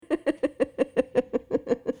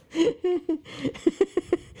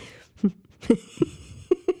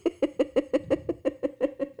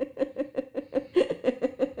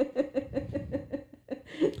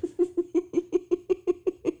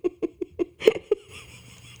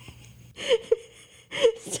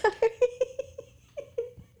Sorry.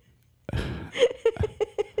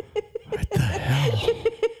 What the hell?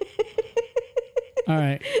 All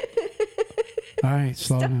right,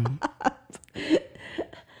 slow down.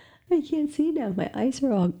 I can't see now. My eyes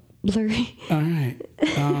are all blurry. All right,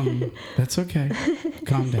 that's okay.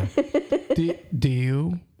 Calm down. Do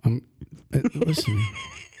you listen?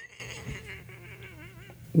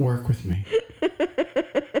 Work with me.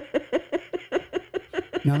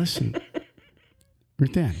 Now listen,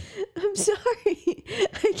 Ruthann. I'm sorry.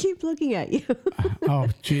 I keep looking at you. Oh,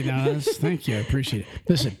 gee, now thank you. I appreciate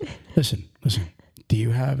it. Listen. Do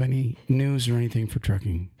you have any news or anything for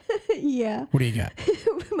trucking? Yeah. What do you got?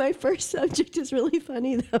 My first subject is really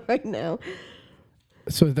funny though right now.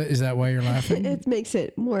 So is that why you're laughing? It makes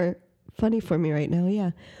it more funny for me right now,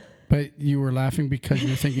 yeah. But you were laughing because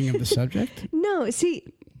you're thinking of the subject? No, see,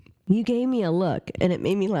 you gave me a look and it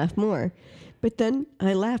made me laugh more. But then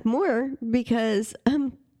I laugh more because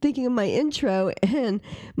I'm thinking of my intro and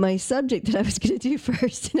my subject that I was going to do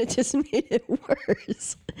first, and it just made it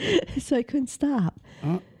worse. So I couldn't stop.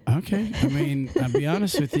 Oh, okay. I mean, I'll be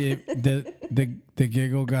honest with you, the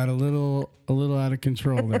giggle got a little out of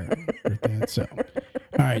control there. So, all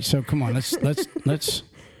right. So come on, let's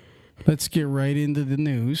get right into the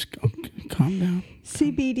news. Calm down.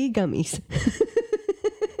 CBD gummies.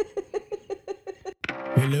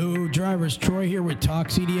 Hello, drivers. Troy here with Talk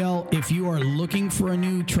CDL. If you are looking for a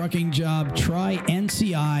new trucking job, try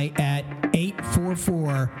NCI at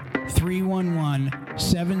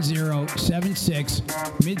 844-311-7076.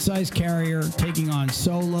 Midsize carrier taking on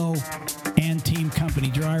solo and team company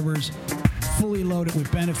drivers. Fully loaded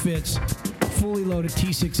with benefits. Fully loaded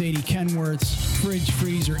T680 Kenworths, fridge,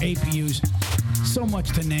 freezer, APUs. So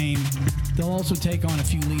much to name. They'll also take on a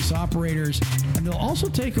few lease operators, and they'll also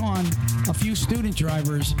take on a few student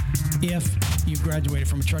drivers if you've graduated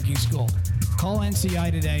from a trucking school. Call NCI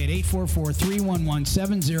today at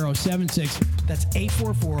 844-311-7076. That's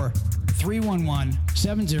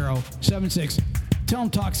 844-311-7076. Tell them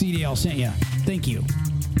Talk CDL sent you. Thank you.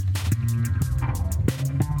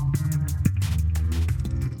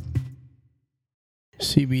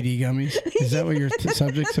 CBD gummies? Is that what your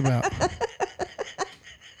subject's about?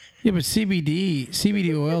 Yeah, but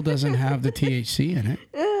CBD oil doesn't have the THC in it.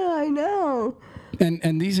 Oh, I know.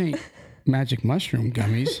 And these ain't magic mushroom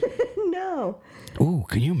gummies. No. Oh,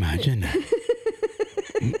 can you imagine?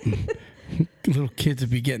 Little kids would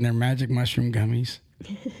be getting their magic mushroom gummies.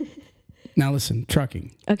 Now listen,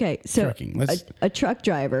 trucking. Okay, so Trucking. a truck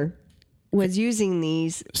driver was using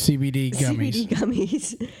these CBD gummies. CBD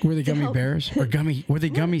gummies. Were they gummy bears or were they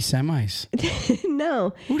gummy semis?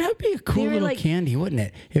 No. Would that be a cool were little like- candy, wouldn't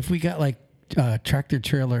it? If we got like tractor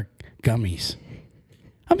trailer gummies.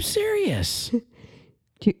 I'm serious.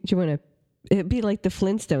 Do you want to? It'd be like the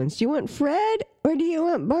Flintstones. Do you want Fred or do you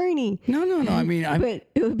want Barney? No. I mean, But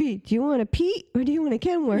it would be, do you want a Pete or do you want a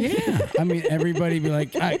Kenworth? yeah. I mean, everybody be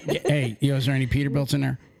like, hey, is there any Peterbilts in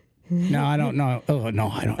there? No, I don't know. Oh, no,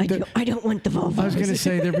 I don't. I don't want the Volvo. I was going to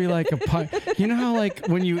say there'd be like a pie. You know how like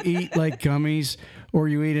when you eat like gummies or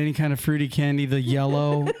you eat any kind of fruity candy, the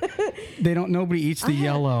yellow, nobody eats the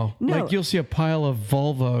yellow. no. Like you'll see a pile of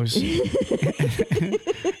Volvos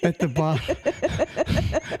at the bottom.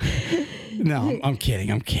 No, I'm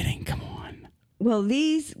kidding. Come on. Well,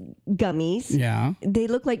 these gummies, Yeah. they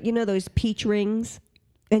look like, those peach rings.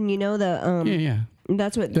 And the, Yeah.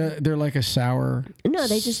 that's what, They're like a sour. no,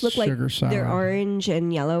 they just look like sugar sour. they're orange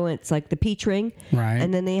and yellow. It's like the peach ring. Right.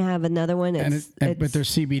 And then they have another one. But there's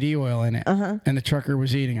CBD oil in it. Uh-huh. And the trucker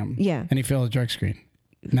was eating them. Yeah. And he failed a drug screen.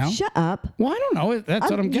 No? Shut up. Well, I don't know. That's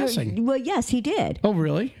what I'm guessing. Well, yes, he did. Oh,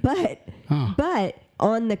 really? But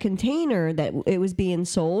on the container that it was being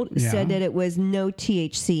sold said that it was no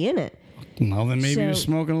THC in it. Well, then maybe he was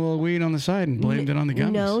smoking a little weed on the side and blamed it on the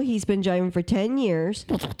gummies. No, he's been driving for 10 years.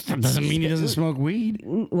 That doesn't mean he doesn't smoke weed.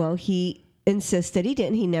 Well, he insisted he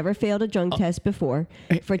didn't. He never failed a drug test before.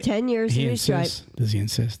 For 10 years, he was driving. Does he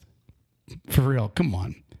insist? For real? Come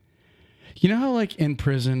on. You know how, like, in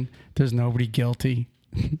prison, there's nobody guilty?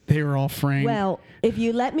 They were all framed? Well, if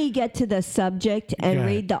you let me get to the subject and Go ahead.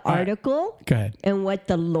 read the All right. article Go ahead. and what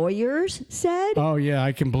the lawyers said Oh, yeah,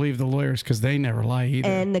 I can believe the lawyers because they never lie either.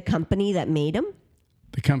 and the company that made them.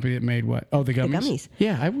 The company that made what? Oh, the gummies? gummies.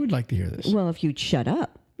 Yeah, I would like to hear this. Well, if you'd shut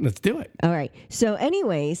up. Let's do it. All right. So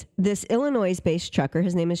anyways, this Illinois-based trucker,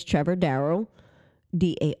 his name is Trevor Darrow,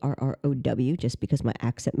 Darrow, just because my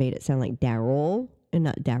accent made it sound like Darrell and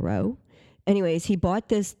not Darrow. anyways, he bought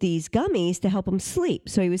these gummies to help him sleep.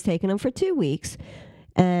 So he was taking them for 2 weeks,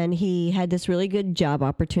 and he had this really good job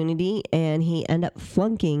opportunity, and he ended up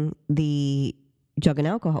flunking the drug and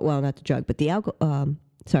alcohol. Well, not the drug, but the alcohol.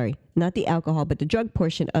 Sorry, not the alcohol, but the drug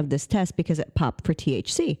portion of this test because it popped for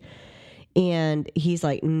THC. And he's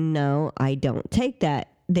like, no, I don't take that.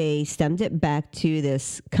 They stemmed it back to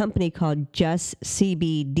this company called Just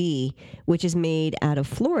CBD, which is made out of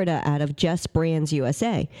Florida, out of Just Brands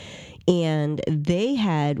USA. And they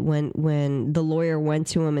had, when the lawyer went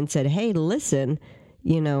to him and said, hey, listen,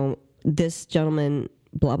 this gentleman,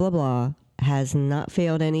 blah, blah, blah, has not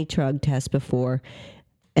failed any drug tests before,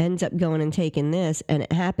 ends up going and taking this, and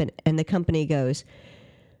it happened. And the company goes,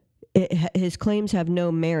 his claims have no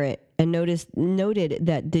merit, and noted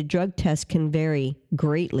that the drug test can vary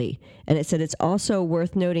greatly. And it said it's also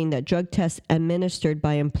worth noting that drug tests administered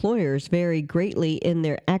by employers vary greatly in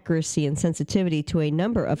their accuracy and sensitivity to a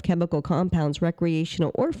number of chemical compounds,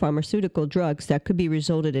 recreational or pharmaceutical drugs that could be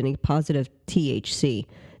resulted in a positive THC.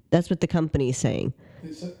 That's what the company is saying.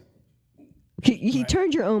 You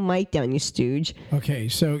turned your own mic down, you stooge. Okay,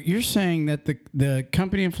 so you're saying that the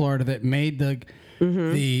company in Florida that made the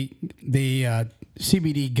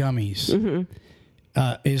CBD gummies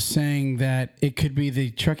is saying that it could be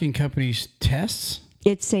the trucking company's tests?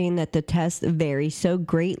 It's saying that the tests vary so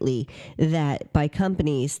greatly that by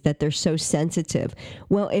companies that they're so sensitive.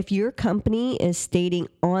 Well, if your company is stating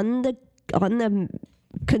on the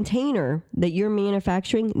container that you're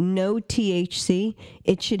manufacturing no THC,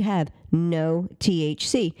 it should have no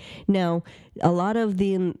THC. Now, a lot of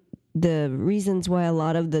the reasons why a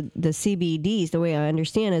lot of the CBDs, the way I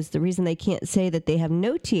understand is the reason they can't say that they have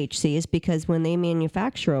no THC is because when they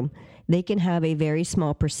manufacture them, they can have a very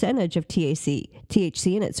small percentage of THC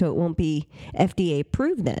in it, so it won't be FDA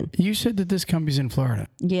approved then. You said that this company's in Florida.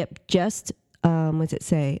 Yep, what's it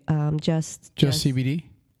say? Just CBD?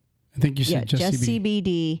 I think you said just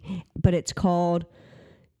CBD, but it's called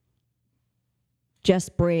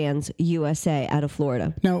Just Brands USA out of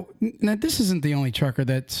Florida. Now this isn't the only trucker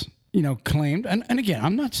that's claimed, and again,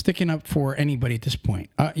 I'm not sticking up for anybody at this point.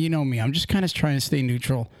 You know me, I'm just kind of trying to stay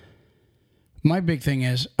neutral. My big thing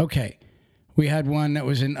is, okay, we had one that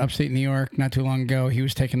was in upstate New York not too long ago. He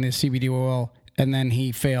was taking the CBD oil, and then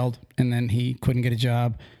he failed, and then he couldn't get a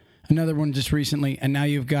job. Another one just recently, and now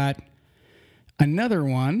you've got another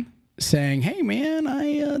one saying, hey, man,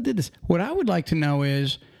 I did this. What I would like to know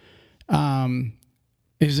is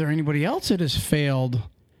there anybody else that has failed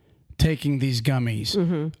taking these gummies?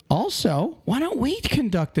 Mm-hmm. Also, why don't we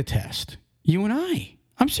conduct a test? You and I.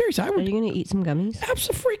 I'm serious. Are you going to eat some gummies?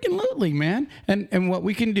 Absolutely, man. And what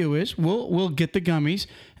we can do is we'll get the gummies,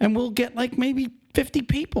 and we'll get like maybe 50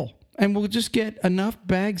 people, and we'll just get enough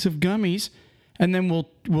bags of gummies, and then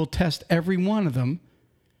we'll test every one of them.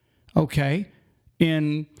 Okay,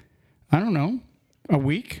 in I don't know, a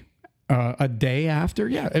week, a day after.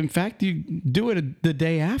 Yeah, in fact, you do it the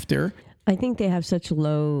day after. I think they have such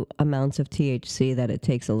low amounts of THC that it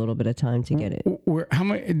takes a little bit of time to get it. How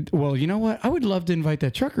much? Well, you know what? I would love to invite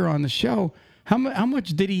that trucker on the show. How much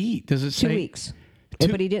did he eat? Does it say? 2 weeks.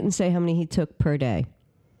 But he didn't say how many he took per day.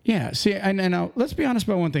 Yeah. See, and now let's be honest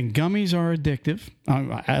about one thing. Gummies are addictive.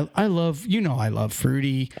 I love, I love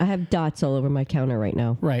fruity. I have dots all over my counter right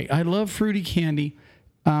now. Right. I love fruity candy.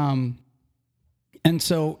 And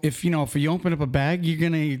so if you open up a bag, you're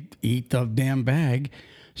going to eat the damn bag.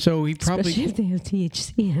 So he probably... Especially if they have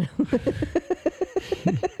THC in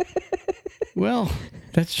them. Well,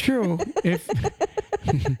 that's true. If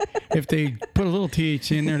they put a little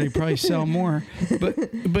THC in there, they probably sell more.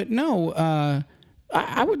 But no,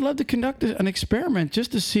 I would love to conduct an experiment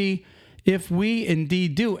just to see if we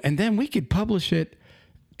indeed do. And then we could publish it,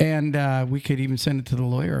 and we could even send it to the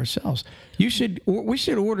lawyer ourselves. We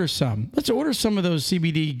should order some. Let's order some of those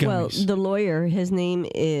CBD gummies. Well, the lawyer, his name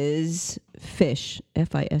is Fish.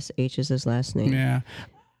 F-I-S-H is his last name. Yeah.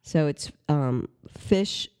 So it's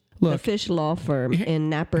Fish, Look, the Fish Law Firm in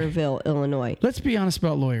Naperville, Illinois. Let's be honest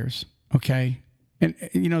about lawyers, okay? And,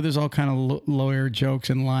 there's all kind of lawyer jokes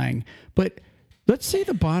and lying. But let's say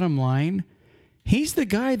the bottom line, he's the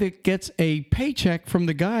guy that gets a paycheck from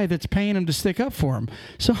the guy that's paying him to stick up for him.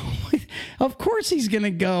 So, of course, he's going to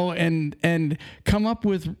go and come up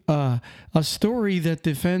with a story that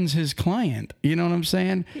defends his client. You know what I'm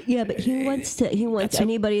saying? Yeah, but he wants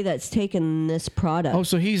anybody that's taken this product. Oh,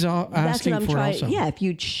 so he's asking for it also. Yeah, if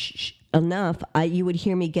you enough, you would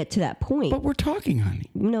hear me get to that point. But we're talking, honey.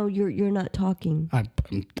 No, you're not talking.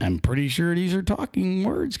 I'm pretty sure these are talking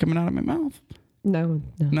words coming out of my mouth. No.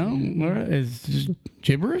 No, it's just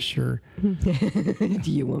gibberish or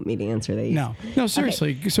Do you want me to answer that? no? No,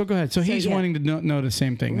 seriously. So go ahead. So he's yeah. wanting to know the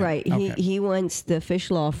same thing, then. Right. Okay. He wants the fish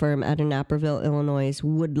law firm out of Naperville, Illinois,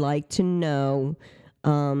 would like to know,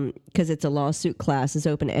 because it's a lawsuit class is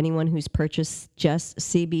open to anyone who's purchased just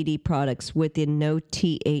CBD products with the no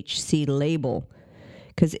THC label.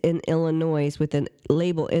 Because in Illinois, within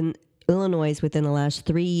the last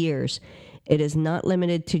 3 years, it is not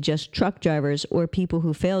limited to just truck drivers or people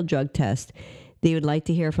who failed drug tests. They would like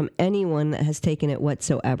to hear from anyone that has taken it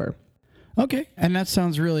whatsoever. Okay, and that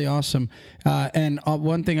sounds really awesome. And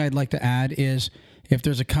one thing I'd like to add is if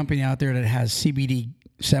there's a company out there that has CBD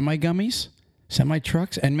semi-gummies,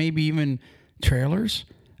 semi-trucks, and maybe even trailers,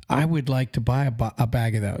 I would like to buy a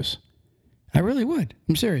bag of those. I really would.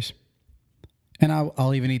 I'm serious. And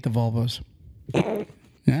I'll even eat the Volvos.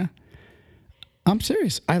 Yeah. I'm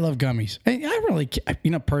serious. I love gummies. I really,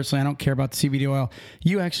 personally, I don't care about the CBD oil.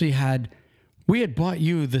 We had bought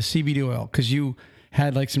you the CBD oil because you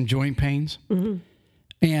had like some joint pains. Mm-hmm.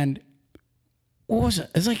 And what was it?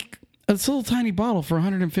 It's like this little tiny bottle for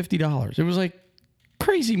 $150. It was like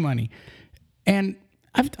crazy money. And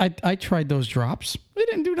I tried those drops. They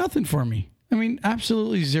didn't do nothing for me. I mean,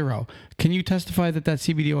 absolutely zero. Can you testify that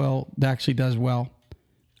CBD oil actually does well?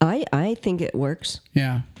 I think it works.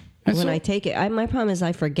 Yeah. When I take it, my problem is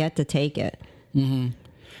I forget to take it. Mm-hmm.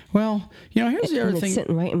 Well, here's the other thing. It's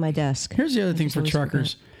sitting right in my desk. Here's the other thing for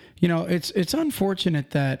truckers. It's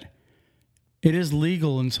unfortunate that it is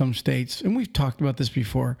legal in some states, and we've talked about this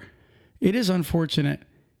before. It is unfortunate,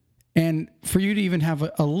 and for you to even have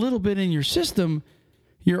a little bit in your system,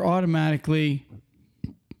 you're automatically.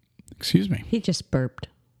 Excuse me. He just burped.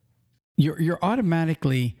 You're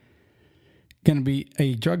automatically going to be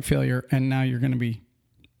a drug failure, and now you're going to be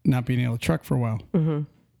not being able to truck for a while. Mm-hmm.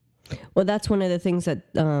 Well, that's one of the things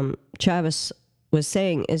that Travis was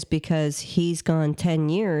saying is because he's gone 10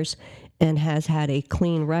 years and has had a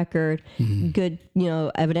clean record, good,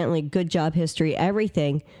 evidently good job history,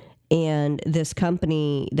 everything. And this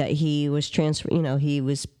company that he was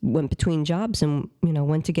went between jobs and,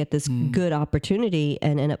 went to get this good opportunity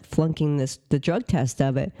and ended up flunking the drug test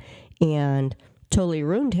of it and totally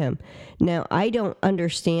ruined him. Now, I don't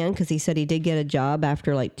understand because he said he did get a job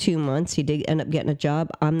after like 2 months. He did end up getting a job.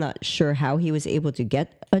 I'm not sure how he was able to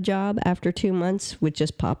get a job after 2 months with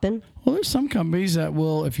just popping. Well, there's some companies that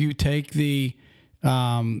will, if you take the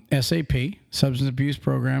SAP, Substance Abuse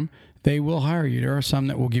Program, they will hire you. There are some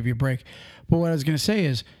that will give you a break. But what I was going to say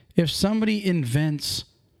is, if somebody invents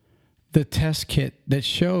the test kit that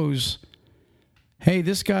shows, hey,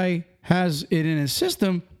 this guy has it in his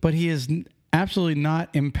system, but he is absolutely not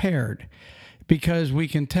impaired, because we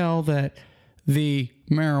can tell that the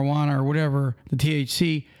marijuana or whatever, the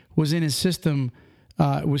THC, was in his system,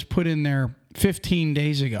 was put in there 15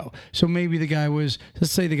 days ago. So maybe the guy let's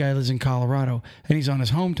say the guy lives in Colorado and he's on his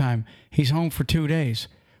home time. He's home for 2 days.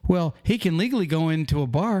 Well, he can legally go into a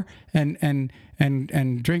bar and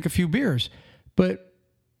drink a few beers. But,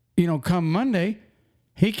 come Monday,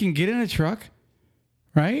 he can get in a truck,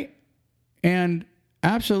 right? And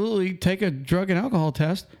absolutely take a drug and alcohol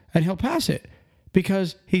test and he'll pass it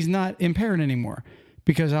because he's not impaired anymore,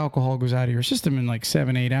 because alcohol goes out of your system in like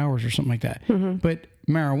 7-8 hours or something like that. Mm-hmm. But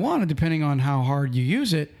marijuana, depending on how hard you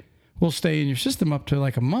use it, will stay in your system up to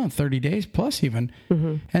like a month, 30 days plus even.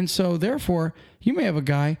 Mm-hmm. And so therefore you may have a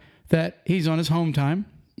guy that he's on his home time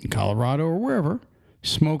in Colorado or wherever,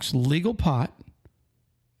 smokes legal pot,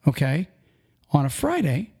 okay, on a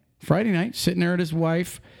Friday night, sitting there with his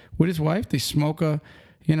wife, they smoke a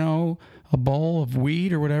bowl of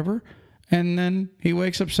weed or whatever, and then he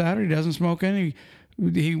wakes up Saturday, doesn't smoke any.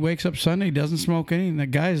 He wakes up Sunday, doesn't smoke any, and the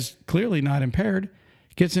guy's clearly not impaired.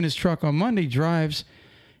 Gets in his truck on Monday, drives,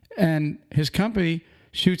 and his company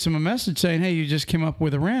shoots him a message saying, hey, you just came up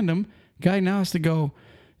with a random. Guy now has to go,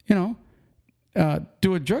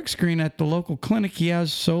 do a drug screen at the local clinic. He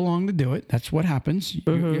has so long to do it. That's what happens.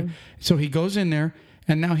 Mm-hmm. So he goes in there,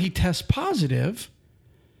 and now he tests positive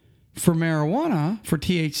for marijuana, for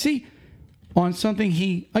THC, on something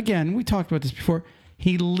we talked about this before,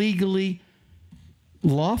 he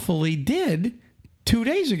lawfully did 2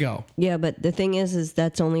 days ago. Yeah, but the thing is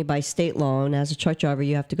that's only by state law, and as a truck driver,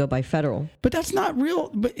 you have to go by federal. But that's not real.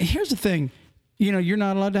 But here's the thing. You're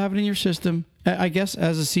not allowed to have it in your system, I guess,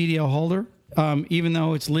 as a CDL holder, even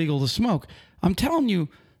though it's legal to smoke. I'm telling you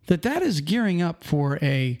that is gearing up for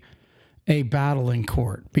a battle in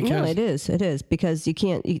court. Because no, it is because you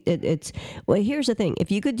can't. Well, here's the thing: if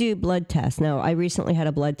you could do blood tests. Now, I recently had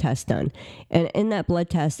a blood test done, and in that blood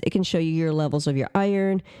test, it can show you your levels of your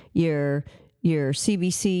iron, your your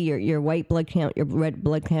CBC, your white blood count, your red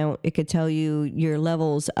blood count. It could tell you your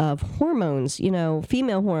levels of hormones,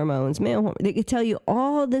 female hormones, male hormones. It could tell you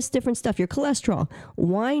all this different stuff, your cholesterol.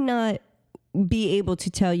 Why not be able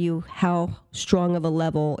to tell you how strong of a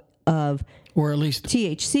level of or at least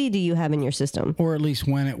THC do you have in your system? Or at least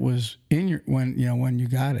when it was in when you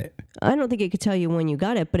got it. I don't think it could tell you when you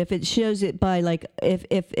got it, but if it shows it by like if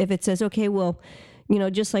it says, okay, well,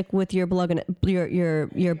 just like with your blood and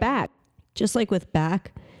your back, just like with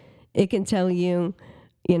back, it can tell you,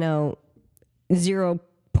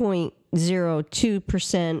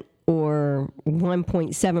 0.02% or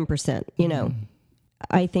 1.7%,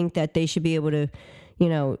 I think that they should be able to,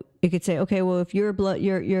 it could say, okay, well, if your blood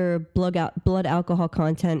alcohol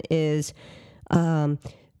content is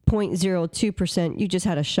 0.02%, you just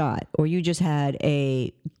had a shot, or you just had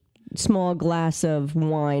a small glass of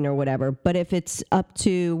wine or whatever. But if it's up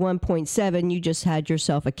to 1.7, you just had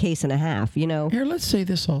yourself a case and a half, Here, let's say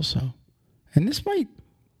this also. And this might,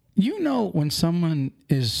 when someone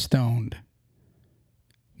is stoned.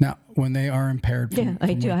 Now, when they are impaired. Yeah,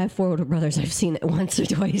 I do. I have 4 older brothers. I've seen it once or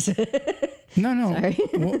twice. No. Sorry.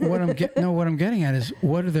 What I'm getting at is,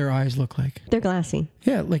 what do their eyes look like? They're glassy.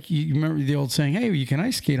 Yeah, like you remember the old saying, hey, you can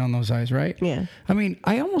ice skate on those eyes, right? Yeah. I mean,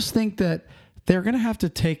 I almost think that they're going to have to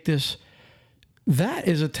take this. That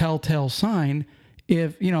is a telltale sign.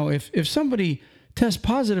 If somebody tests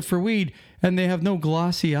positive for weed and they have no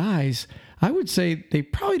glossy eyes, I would say they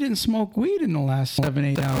probably didn't smoke weed in the last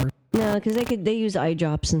 7-8 hours. No, because they use eye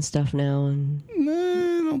drops and stuff now, and No,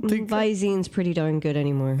 I don't think Vizine's pretty darn good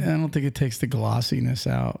anymore. I don't think it takes the glossiness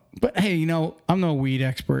out. But hey, I'm no weed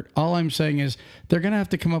expert. All I'm saying is they're going to have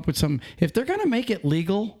to come up with some. If they're going to make it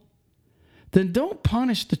legal, then don't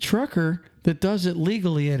punish the trucker that does it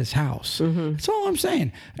legally at his house. Mm-hmm. That's all I'm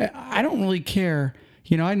saying. I don't really care.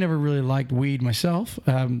 I never really liked weed myself.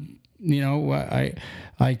 I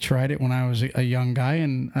tried it when I was a young guy,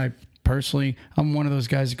 and I'm one of those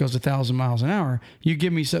guys that goes 1,000 miles an hour. You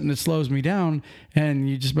give me something that slows me down, and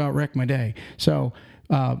you just about wreck my day. So,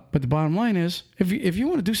 but the bottom line is, if you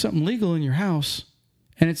want to do something legal in your house,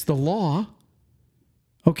 and it's the law,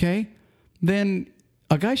 okay, then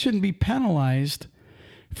a guy shouldn't be penalized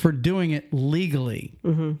for doing it legally.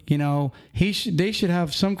 Mm-hmm. They should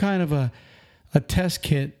have some kind of a test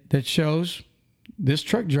kit that shows this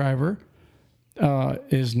truck driver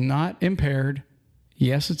is not impaired.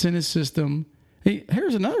 Yes, it's in his system. Hey,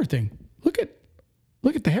 here's another thing. Look at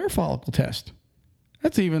the hair follicle test.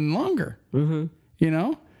 That's even longer.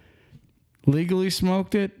 Mm-hmm. Legally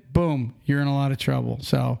smoked it. Boom, you're in a lot of trouble.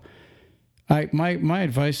 So, my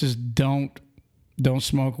advice is don't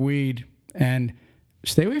smoke weed and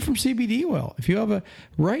stay away from CBD oil. If you have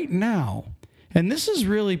right now, and this is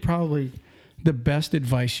really probably the best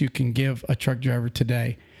advice you can give a truck driver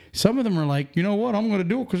today. Some of them are like, you know what, I'm going to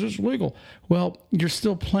do it because it's legal. Well, you're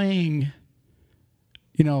still playing,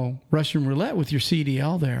 Russian roulette with your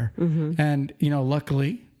CDL there. Mm-hmm. And,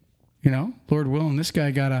 luckily, Lord willing, this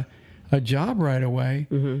guy got a job right away.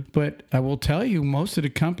 Mm-hmm. But I will tell you, most of the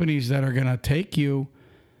companies that are going to take you,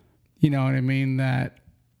 that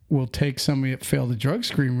will take somebody that failed a drug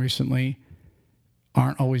screen recently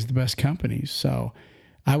aren't always the best companies. So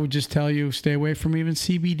I would just tell you, stay away from even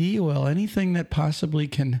CBD oil, anything that possibly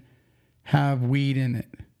can have weed in it.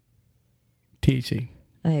 THC.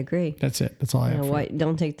 I agree. That's it. That's all I have.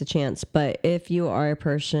 Don't take the chance. But if you are a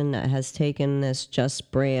person that has taken this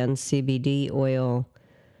Just Brand CBD oil,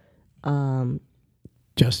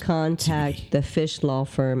 just contact CBD. The Fish Law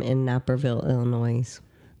Firm in Naperville, Illinois.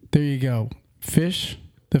 There you go.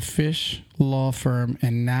 The Fish Law Firm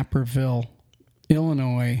in Naperville,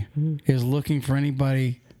 Illinois, is looking for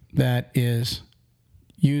anybody that is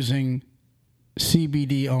using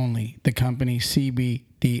CBD only. The company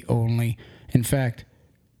CBD only. In fact,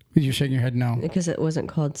 you're shaking your head no. Because it wasn't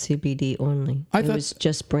called CBD only. It was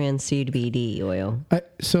Just Brand CBD oil.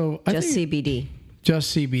 Just CBD.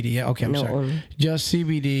 Just CBD. Yeah, okay, I'm sorry. Only. Just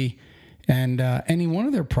CBD and any one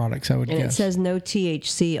of their products, I would guess. And it says no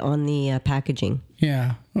THC on the packaging.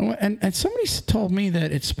 Yeah. And somebody told me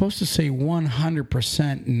that it's supposed to say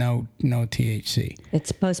 100% no THC. It's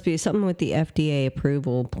supposed to be something with the FDA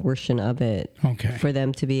approval portion of it. Okay. For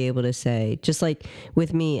them to be able to say, just like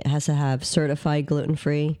with me, it has to have certified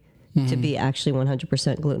gluten-free to be actually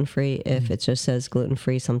 100% gluten-free. If it just says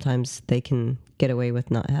gluten-free, sometimes they can get away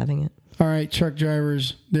with not having it. All right, truck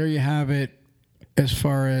drivers, there you have it. As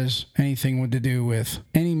far as anything to do with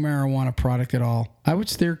any marijuana product at all, I would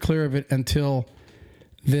steer clear of it until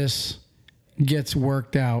this gets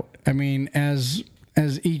worked out. I mean, as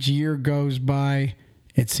each year goes by,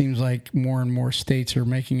 it seems like more and more states are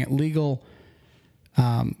making it legal.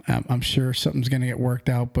 I'm sure something's going to get worked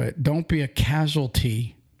out, but don't be a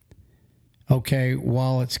casualty, okay,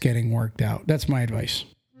 while it's getting worked out. That's my advice.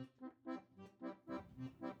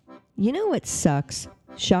 You know what sucks?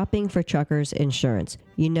 Shopping for truckers insurance.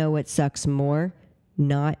 You know what sucks more?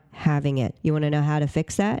 Not having it. You want to know how to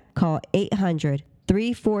fix that? Call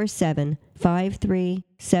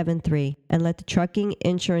 800-347-5373 and let the trucking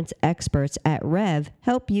insurance experts at Rev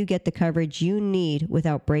help you get the coverage you need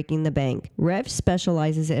without breaking the bank. Rev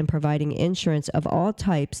specializes in providing insurance of all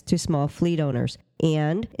types to small fleet owners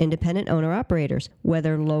and independent owner-operators.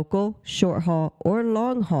 Whether local, short haul, or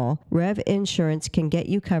long haul, Rev Insurance can get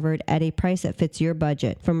you covered at a price that fits your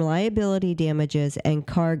budget. From liability damages and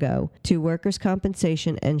cargo to workers'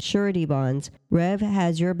 compensation and surety bonds, Rev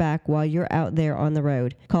has your back while you're out there on the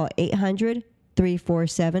road. Call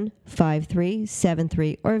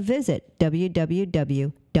 800-347-5373 or visit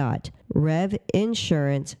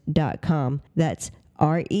www.revinsurance.com. That's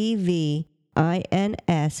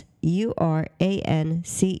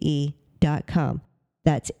REVINSURANCE.com.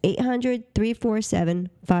 That's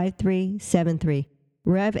 800-347-5373.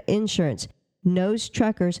 Rev Insurance knows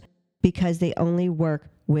truckers because they only work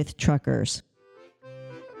with truckers.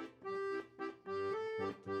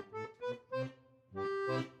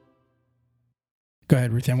 Go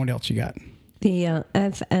ahead, Ruth Ann. What else you got? The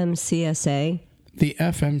FMCSA The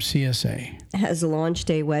FMCSA has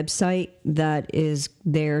launched a website that is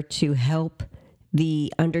there to help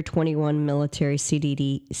the under 21 military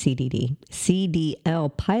CDL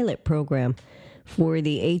pilot program for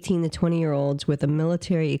the 18 to 20-year-olds with a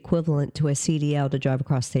military equivalent to a CDL to drive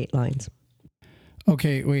across state lines.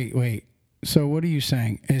 Okay, wait. So what are you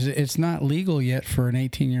saying? It's not legal yet for an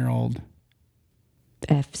 18-year-old?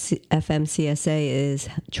 FMCSA is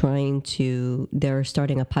they're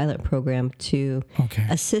starting a pilot program to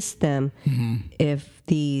assist them if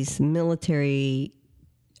these military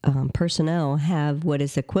personnel have what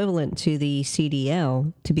is equivalent to the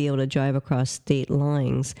CDL to be able to drive across state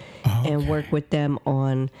lines and work with them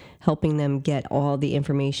on helping them get all the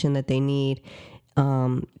information that they need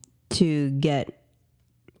to get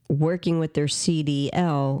working with their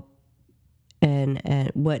CDL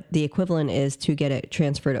and what the equivalent is to get it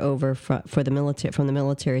transferred over from the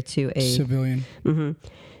military to a civilian. Mm-hmm.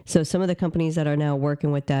 So some of the companies that are now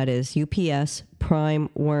working with that is UPS,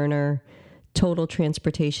 Prime, Werner, Total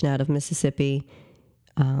Transportation out of Mississippi.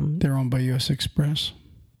 They're owned by U.S. Express.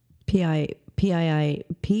 PI&I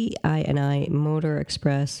Motor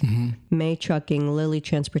Express, May Trucking, Lilly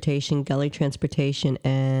Transportation, Gully Transportation,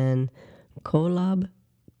 and Collab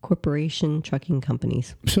Corporation trucking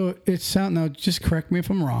companies. So now just correct me if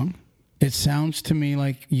I'm wrong. It sounds to me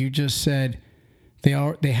like you just said they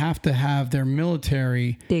have to have their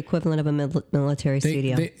military, the equivalent of a military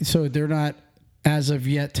CDL. So they're not as of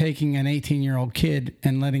yet taking an 18-year-old kid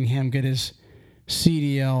and letting him get his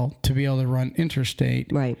CDL to be able to run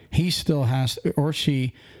interstate. Right. He still has, or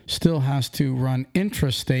she still has to run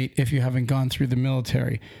intrastate if you haven't gone through the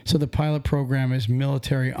military. So the pilot program is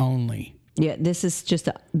military only. Yeah, this is just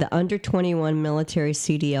the under 21 military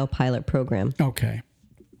CDL pilot program. Okay.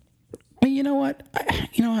 And you know what?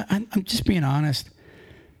 I'm just being honest.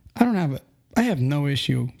 I have no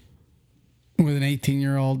issue with an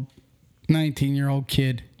 18-year-old, 19-year-old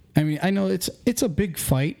kid. I mean, I know it's a big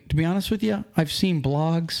fight, to be honest with you. I've seen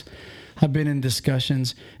blogs. I've been in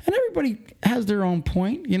discussions, and everybody has their own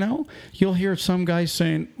point, you know? You'll hear some guys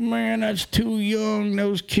saying, man, that's too young.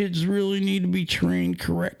 Those kids really need to be trained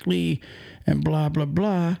correctly and blah, blah,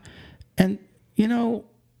 blah. And,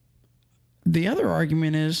 the other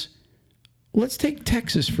argument is, let's take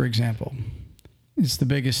Texas, for example. It's the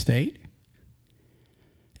biggest state.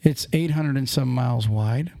 It's 800 and some miles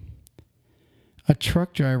wide. A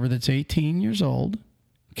truck driver that's 18 years old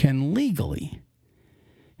can legally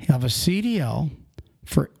have a CDL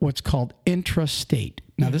for what's called intrastate.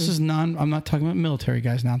 Now, this is I'm not talking about military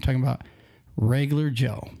guys now. I'm talking about regular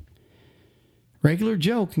Joe. Regular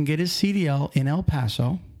Joe can get his CDL in El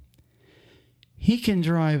Paso. He can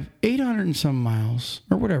drive 800 and some miles,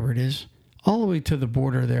 or whatever it is, all the way to the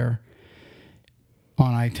border there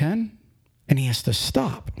on I-10, and he has to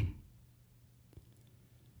stop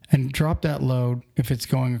and drop that load. If it's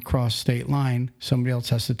going across state line, somebody else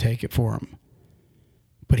has to take it for him.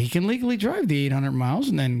 But he can legally drive the 800 miles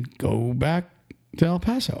and then go back to El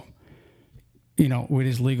Paso, with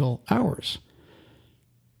his legal hours.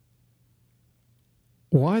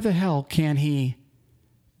 Why the hell can't he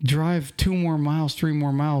drive 2 more miles, 3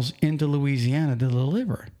 more miles into Louisiana to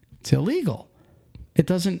deliver? It's illegal. It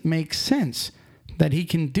doesn't make sense that he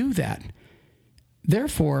can do that.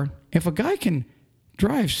 Therefore, if a guy can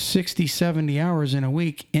drive 60, 70 hours in a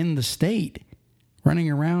week in the state running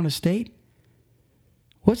around a state?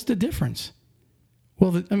 What's the difference?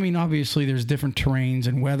 Well, obviously there's different terrains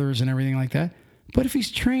and weathers and everything like that. But if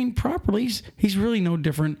he's trained properly, he's really no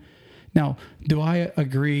different. Now, do I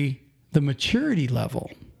agree the maturity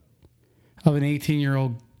level of an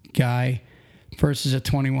 18-year-old guy versus a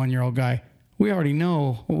 21-year-old guy? We already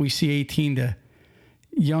know what we see 18 to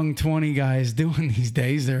young 20 guys doing these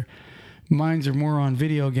days. Their minds are more on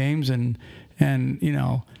video games and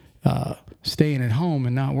staying at home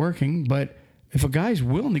and not working. But if a guy's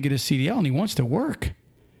willing to get a CDL and he wants to work,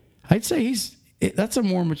 I'd say that's a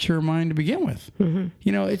more mature mind to begin with. Mm-hmm.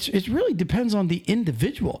 It really depends on the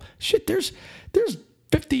individual. Shit, there's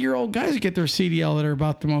 50-year-old guys that get their CDL that are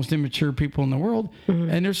about the most immature people in the world,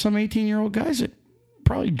 and there's some 18-year-old guys that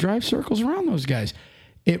probably drive circles around those guys.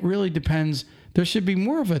 It really depends. There should be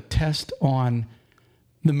more of a test on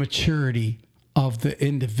the maturity of the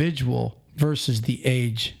individual versus the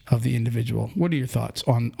age of the individual. What are your thoughts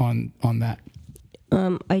on that?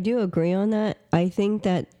 I do agree on that. I think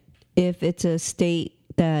that if it's a state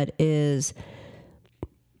that is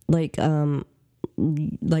like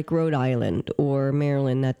Rhode Island or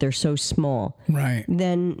Maryland, that they're so small, right?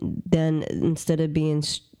 Then instead of being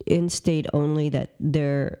in state only, that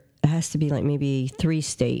there has to be like maybe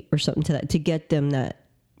 3-state or something to that, to get them that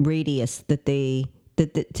radius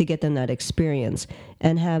to get them that experience,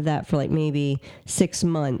 and have that for like maybe 6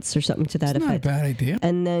 months or something to that effect. Not a bad idea.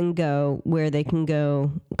 And then go where they can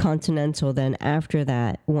go continental. Then after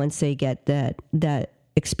that, once they get that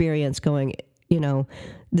experience going,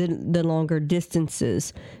 the longer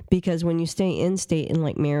distances, because when you stay in state in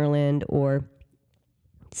like Maryland or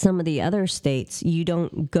some of the other states, you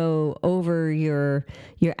don't go over your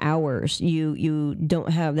hours. You don't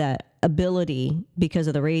have that ability because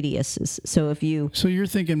of the radiuses. So you're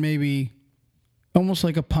thinking maybe almost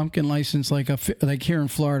like a pumpkin license, like here in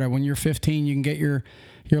Florida, when you're 15, you can get your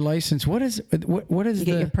license. What is you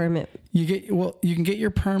get your permit? You can get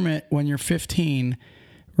your permit when you're 15,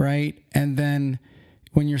 right? And then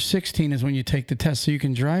when you're 16 is when you take the test. So you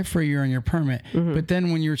can drive for a year on your permit. Mm-hmm. But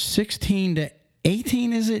then when you're 16 to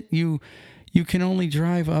 18, is it you can only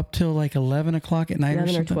drive up till like 11 o'clock at night 11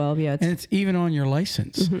 or something? or 12, yeah. And it's even on your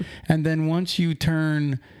license. Mm-hmm. And then once you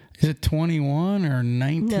turn, is it 21 or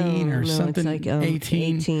 19 or something? It's like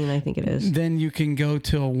 18? 18, I think it is. Then you can go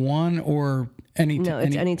till 1 or any time. No,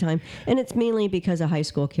 it's any time. And it's mainly because of high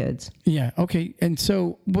school kids. Yeah, okay. And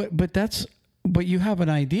so, but you have an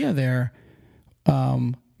idea there.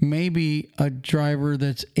 Maybe a driver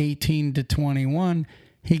that's 18 to 21,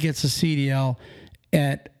 he gets a CDL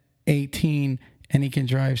at 18 and he can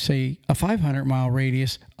drive, say, a 500-mile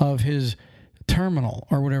radius of his terminal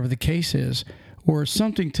or whatever the case is, or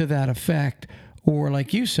something to that effect. Or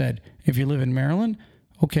like you said, if you live in Maryland,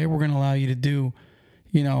 okay, we're going to allow you to do,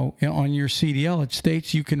 on your CDL, it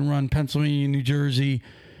states you can run Pennsylvania, New Jersey,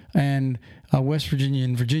 and West Virginia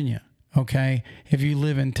and Virginia, okay? If you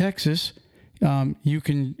live in Texas, you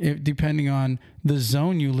can, depending on the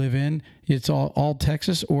zone you live in, it's all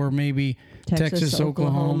Texas, or maybe Texas,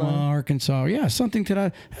 Oklahoma, Arkansas. Yeah, something to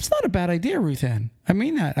that. That's not a bad idea, Ruth Ann. I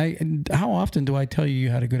mean that. How often do I tell you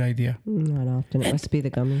had a good idea? Not often. It must be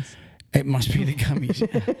the gummies. It must be the gummies.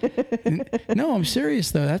 Yeah. No, I'm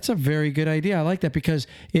serious, though. That's a very good idea. I like that because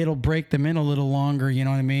it'll break them in a little longer. You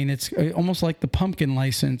know what I mean? It's almost like the pumpkin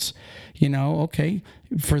license. Okay,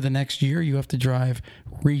 for the next year, you have to drive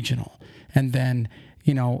regional. And then,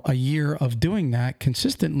 a year of doing that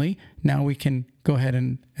consistently, now we can go ahead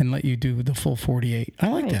and let you do the full 48. I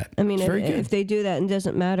like that. I mean, if they do that, and it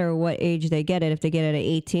doesn't matter what age they get it. If they get it at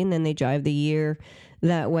 18, then they drive the year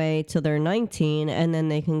that way till they're 19, and then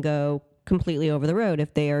they can go completely over the road.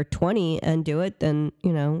 If they are 20 and do it, then,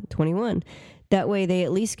 21. That way they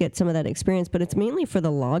at least get some of that experience, but it's mainly for the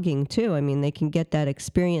logging too. I mean, they can get that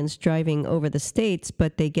experience driving over the states,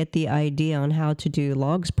 but they get the idea on how to do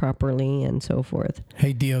logs properly and so forth.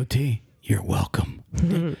 Hey, DOT, you're welcome.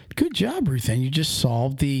 Good job, Ruth Ann. You just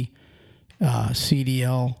solved the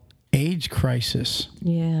CDL age crisis.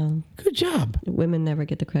 Yeah. Good job. Women never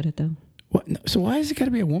get the credit though. What? So why is it got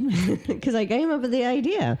to be a woman? Because I came up with the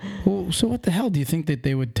idea. Well, so what the hell do you think that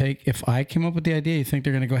they would take if I came up with the idea? You think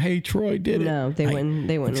they're going to go, "Hey, Troy did it"? No, they wouldn't.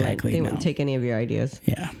 They wouldn't. Exactly. They wouldn't take any of your ideas.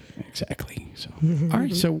 Yeah, exactly. So, all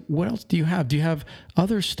right. So, what else do you have? Do you have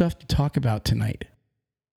other stuff to talk about tonight?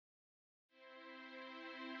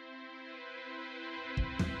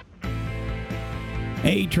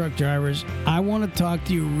 Hey, truck drivers, I want to talk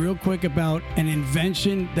to you real quick about an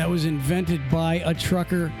invention that was invented by a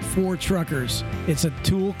trucker for truckers. It's a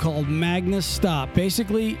tool called Magnus Stop.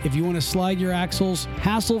 Basically, if you want to slide your axles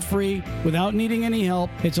hassle-free without needing any help,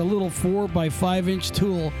 it's a little 4x5-inch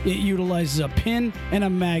tool. It utilizes a pin and a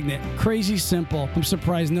magnet. Crazy simple. I'm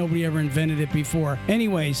surprised nobody ever invented it before.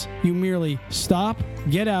 Anyways, you merely stop,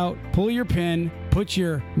 get out, pull your pin, put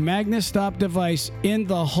your Magnus Stop device in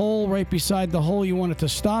the hole right beside the hole you want it to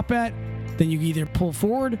stop at. Then you either pull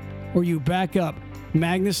forward or you back up.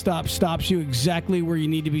 Magnus Stop stops you exactly where you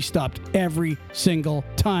need to be stopped every single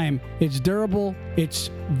time. It's durable. It's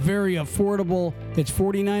very affordable. It's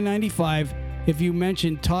 $49.95. If you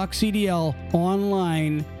mention TalkCDL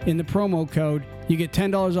online in the promo code, you get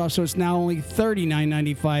 $10 off. So it's now only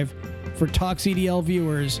 $39.95 for TalkCDL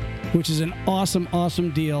viewers, which is an awesome,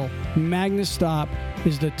 awesome deal. Magnus Stop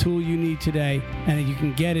is the tool you need today, and you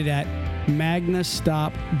can get it at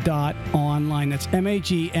magnastop.online. That's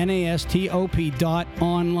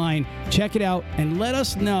magnastop.online. Check it out and let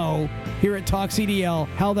us know here at TalkCDL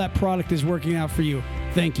how that product is working out for you.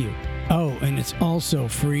 Thank you. Oh, and it's also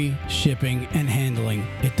free shipping and handling.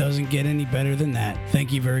 It doesn't get any better than that.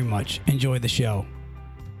 Thank you very much. Enjoy the show.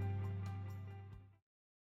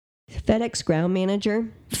 FedEx ground manager.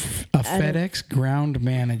 A FedEx ground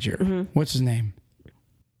manager. Mm-hmm. What's his name?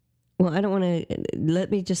 Well, I don't want to. Let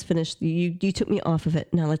me just finish. You took me off of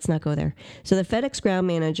it. Now let's not go there. So the FedEx ground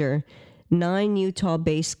manager, 9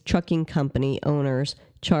 Utah-based trucking company owners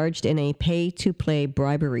charged in a pay-to-play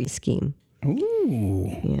bribery scheme.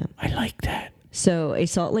 Ooh, Yeah. I like that. So a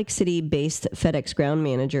Salt Lake City-based FedEx ground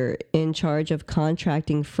manager in charge of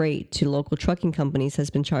contracting freight to local trucking companies has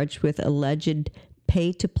been charged with alleged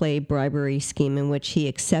pay-to-play bribery scheme in which he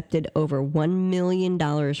accepted over $1 million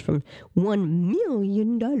from $1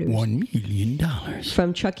 million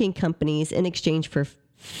from trucking companies in exchange for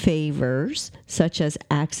favors such as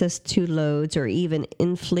access to loads or even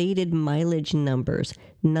inflated mileage numbers.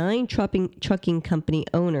 9 trucking company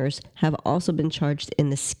owners have also been charged in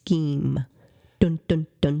the scheme. Dun, dun,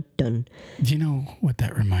 dun, dun. Do you know what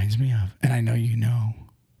that reminds me of? And I know you know.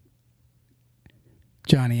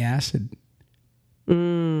 Johnny Acid.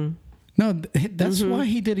 No, that's why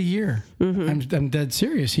he did a year. I'm dead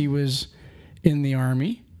serious. He was in the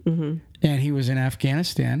Army, and he was in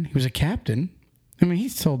Afghanistan. He was a captain. I mean,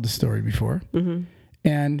 he's told the story before.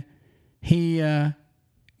 And he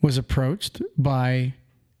was approached by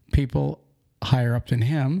people higher up than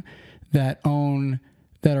him that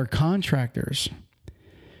are contractors.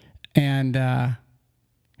 And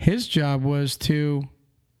his job was to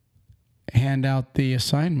hand out the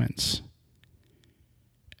assignments.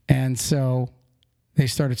 And so they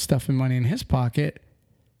started stuffing money in his pocket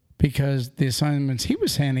because the assignments he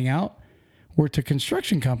was handing out were to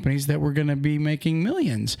construction companies that were going to be making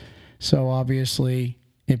millions. So obviously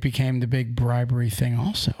it became the big bribery thing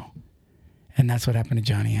also. And that's what happened to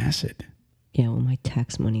Johnny Acid. Yeah, well, my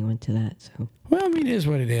tax money went to that. So, well, I mean, it is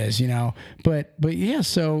what it is, you know. But yeah,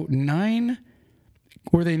 so 9,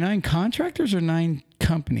 were they 9 contractors or 9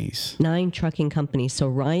 companies? 9 trucking companies. So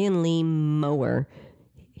Ryan Lee Mower,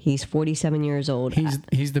 he's 47 years old.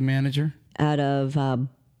 He's the manager? Out of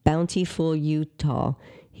Bountiful, Utah.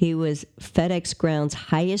 He was FedEx Ground's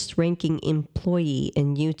highest-ranking employee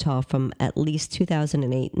in Utah from at least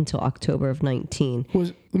 2008 until October of 19.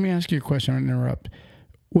 Let me ask you a question. I'm going to interrupt.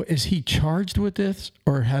 Is he charged with this,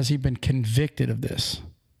 or has he been convicted of this?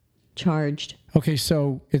 Charged. Okay,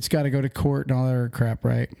 so it's got to go to court and all that other crap,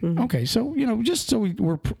 right? Mm-hmm. Okay, so, you know, just so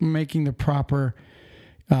we're making the proper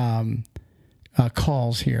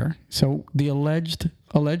calls here. So the alleged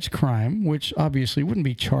crime, which obviously wouldn't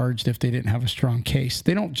be charged if they didn't have a strong case.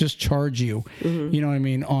 They don't just charge you, you know what I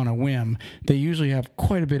mean, on a whim. They usually have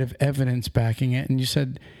quite a bit of evidence backing it. And you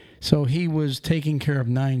said, so he was taking care of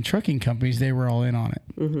 9 trucking companies. They were all in on it.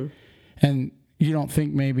 Mm-hmm. And you don't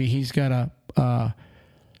think maybe he's got a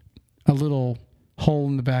little hole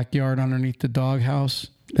in the backyard underneath the doghouse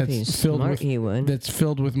that's filled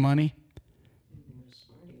with money?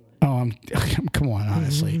 Oh, come on,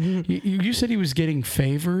 honestly. You said he was getting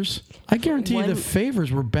favors? I guarantee you the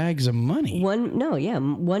favors were bags of money.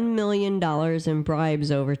 $1 million in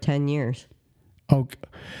bribes over 10 years. Oh,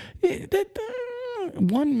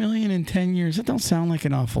 $1 million in 10 years, that don't sound like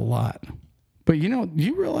an awful lot. But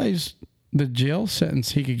you realize the jail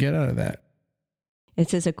sentence he could get out of that.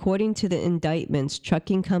 It says, according to the indictments,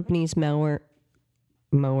 trucking companies Mower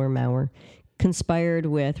conspired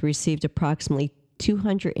with received approximately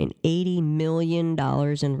 $280 million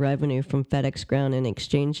in revenue from FedEx Ground in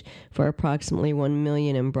exchange for approximately $1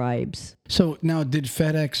 million in bribes. So now, did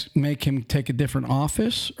FedEx make him take a different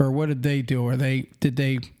office, or what did they do? Or did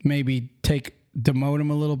they maybe demote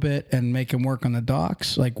him a little bit and make him work on the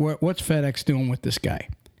docks? Like, what's FedEx doing with this guy?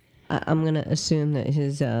 I'm going to assume that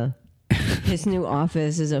his new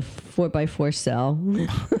office is a 4x4 cell.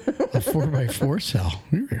 A 4x4 cell.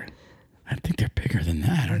 I think they're bigger than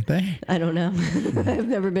that, aren't they? I don't know. I've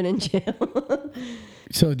never been in jail.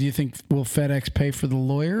 So do you think, will FedEx pay for the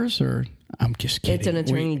lawyers, or I'm just kidding? It's an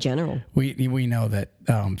attorney general. We know that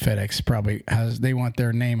FedEx probably they want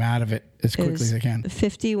their name out of it as quickly as they can.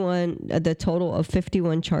 The total of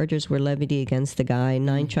 51 charges were levied against the guy.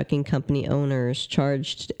 9 trucking company owners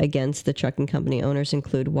charged against the trucking company owners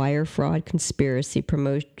include wire fraud, conspiracy,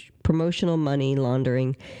 promotional money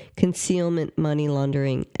laundering, concealment money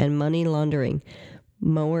laundering, and money laundering.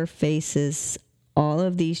 Mower faces all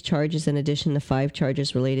of these charges in addition to 5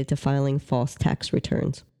 charges related to filing false tax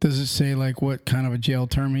returns. Does it say like what kind of a jail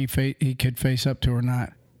term he could face up to or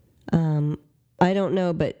not? I don't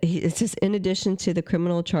know, but it says in addition to the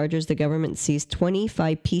criminal charges, the government seized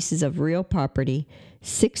 25 pieces of real property,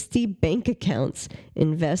 60 bank accounts,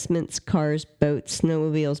 investments, cars, boats,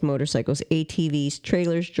 snowmobiles, motorcycles, ATVs,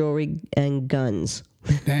 trailers, jewelry, and guns.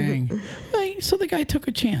 Dang. So the guy took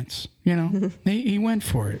a chance, he went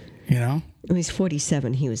for it, When he's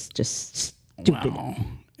 47, he was just stupid. Wow.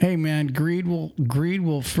 Hey man, greed will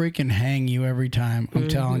freaking hang you every time. I'm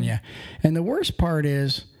telling you. And the worst part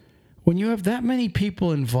is when you have that many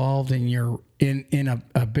people involved in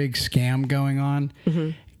a big scam going on.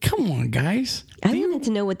 Come on, guys. I wanted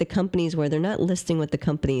to know what the companies were. They're not listing what the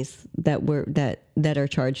companies that are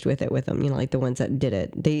charged with it with them. Like the ones that did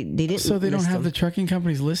it. They didn't. So they don't have the trucking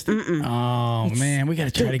companies listed. Oh man, we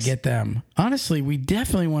got to try to get them. Honestly, we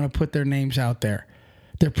definitely want to put their names out there.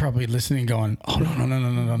 They're probably listening, going, "Oh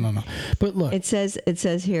no!" But look, it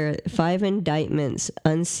says here 5 indictments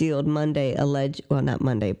unsealed Monday not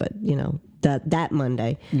Monday, but that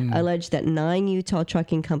Monday alleged that 9 Utah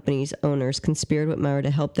trucking companies owners conspired with Mower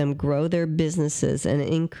to help them grow their businesses and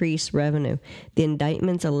increase revenue. The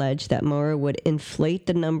indictments allege that Mower would inflate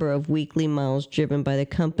the number of weekly miles driven by the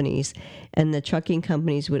companies, and the trucking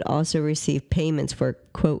companies would also receive payments for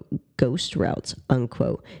quote ghost routes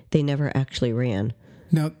unquote they never actually ran.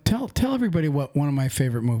 Now, tell everybody what one of my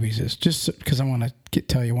favorite movies is, just because I want to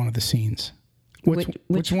tell you one of the scenes.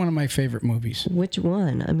 Which one of my favorite movies? Which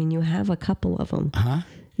one? I mean, you have a couple of them. Huh?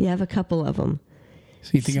 You have a couple of them. So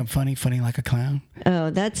you think I'm funny like a clown? Oh,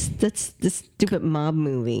 that's the stupid mob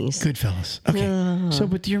movies. Goodfellas. Okay. So,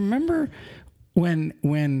 but do you remember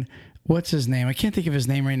when what's his name? I can't think of his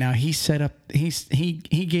name right now. He set up. He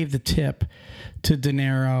gave the tip to De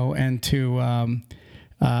Niro and to.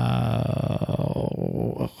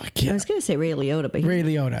 I was going to say Ray Liotta, but Ray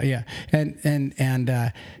Liotta, yeah, and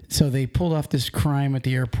so they pulled off this crime at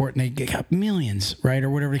the airport, and they got millions, right,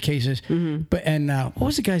 or whatever the case is. But what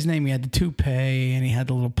was the guy's name? He had the toupee, and he had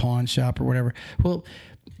the little pawn shop or whatever. Well,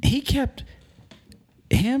 he kept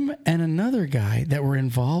him and another guy that were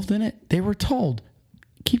involved in it. They were told,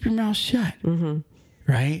 keep your mouth shut,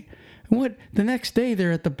 right? What the next day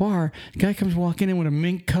they're at the bar, the guy comes walking in with a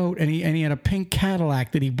mink coat and he had a pink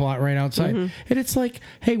Cadillac that he bought right outside. And it's like,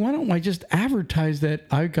 hey, why don't I just advertise that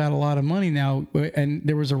I've got a lot of money now and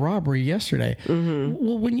there was a robbery yesterday.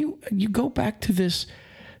 Well, when you go back to this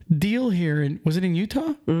deal here, and was it in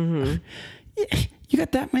Utah? You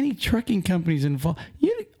got that many trucking companies involved.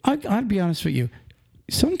 I'd be honest with you.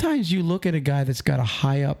 Sometimes you look at a guy that's got a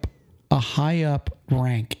high up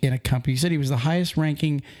rank in a company. He said he was the highest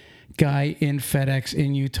ranking guy in FedEx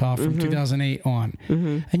in Utah from 2008 on.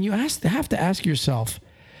 And you have to ask yourself,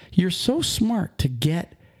 you're so smart to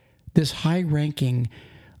get this high-ranking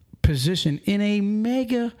position in a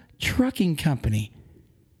mega trucking company.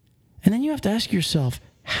 And then you have to ask yourself,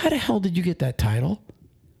 how the hell did you get that title?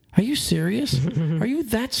 Are you serious? Are you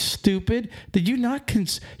that stupid? Did you not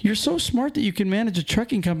you're so smart that you can manage a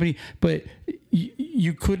trucking company, but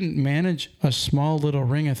you couldn't manage a small little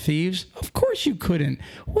ring of thieves? Of course you couldn't.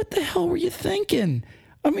 What the hell were you thinking?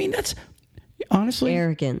 I mean, that's honestly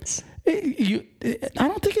arrogance. I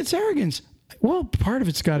don't think it's arrogance. Well, part of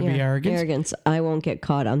it's got to be arrogance. Arrogance. I won't get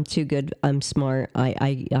caught. I'm too good. I'm smart.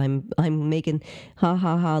 I'm making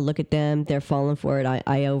ha. Look at them. They're falling for it.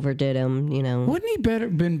 I overdid them. Wouldn't he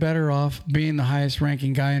been better off being the highest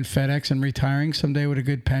ranking guy in FedEx and retiring someday with a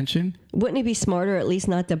good pension? Wouldn't he be smarter at least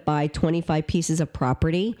not to buy 25 pieces of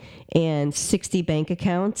property and 60 bank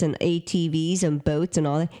accounts and ATVs and boats and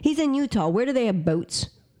all that? He's in Utah. Where do they have boats?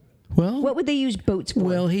 Well, what would they use boats for?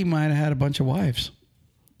 Well, he might have had a bunch of wives.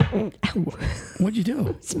 What'd you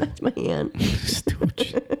do? Smacked my hand.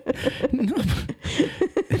 Stooge. No.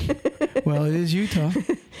 Well, it is Utah.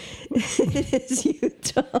 It is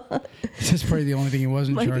Utah. That's probably the only thing he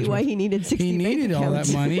wasn't Might charged be why with. he needed 60 He bank needed all that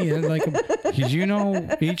accounts. money, because you know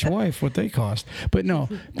each wife what they cost. But no,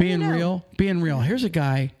 being real. Here's a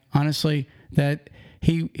guy, honestly, that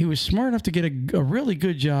he was smart enough to get a really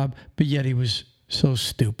good job, but yet he was so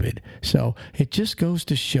stupid. So it just goes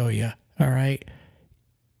to show you, all right?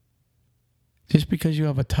 Just because you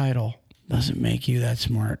have a title doesn't make you that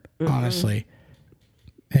smart, honestly.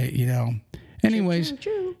 Hey, anyways,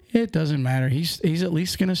 True. it doesn't matter. He's at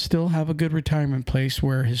least going to still have a good retirement place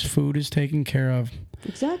where his food is taken care of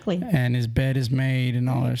Exactly. and his bed is made and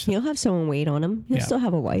all that stuff. He'll have someone wait on him. He'll Yeah. still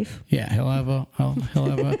have a wife. Yeah, he'll have a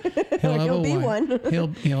He'll be one.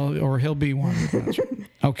 He'll be one. That's right.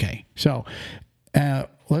 Okay, so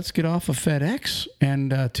let's get off of FedEx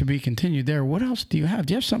and to be continued there. What else do you have?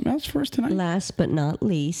 Do you have something else for us tonight? Last but not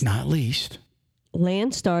least, Not least.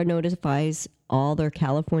 Landstar notifies all their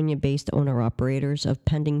California-based owner-operators of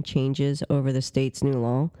pending changes over the state's new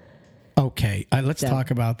law. Okay, let's talk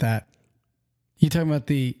about that. You talking about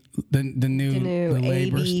the new The new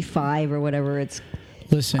labor? AB5 or whatever it's.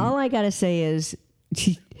 Listen, All I got to say is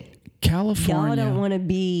California. y'all don't want to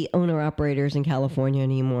be owner-operators in California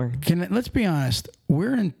anymore. Let's be honest.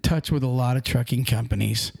 We're in touch with a lot of trucking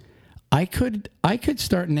companies. I could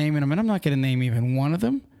start naming them, and I'm not going to name even one of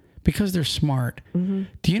them because they're smart. Mm-hmm.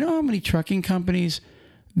 Do you know how many trucking companies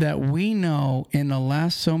that we know in the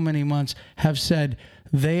last so many months have said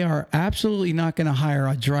they are absolutely not going to hire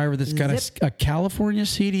a driver that's got a California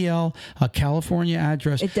CDL, a California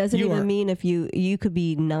address? It doesn't even mean if you could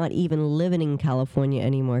be not even living in California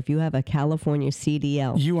anymore. If you have a California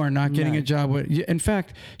CDL. You are not getting a job with. In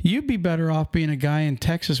fact, you'd be better off being a guy in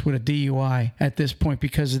Texas with a DUI at this point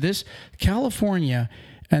because of this California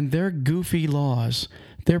and their goofy laws.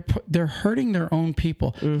 They're hurting their own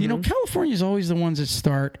people. Mm-hmm. California is always the ones that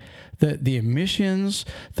start the emissions,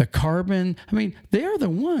 the carbon. I mean, they are the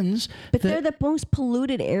ones. But they're the most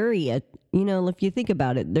polluted area. If you think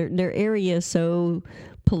about it, their area is so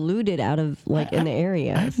polluted out of in the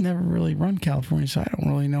area. I've never really run California, so I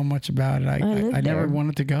don't really know much about it. I lived never there.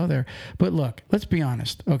 wanted to go there. But look, let's be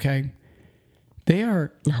honest, okay? They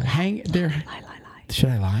are lie. Should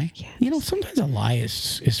I lie? Yes. Sometimes a lie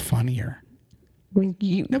is funnier.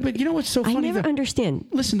 No, but you know what's so I funny? never understand.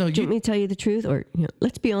 Listen, though, Do you want me to tell you the truth, or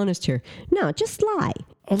let's be honest here? No, just lie.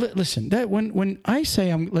 listen. That when I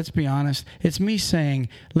say let's be honest, it's me saying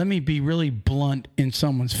let me be really blunt in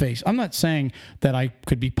someone's face. I'm not saying that I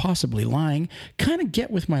could be possibly lying. Kind of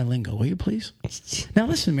get with my lingo, will you please? Now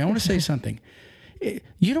listen to me. I want to say something.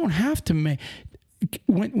 You don't have to make.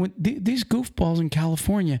 When these goofballs in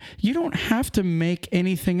California, you don't have to make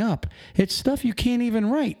anything up. It's stuff you can't even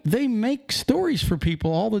write. They make stories for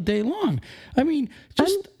people all the day long. I mean,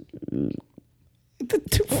 just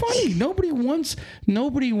too funny. Nobody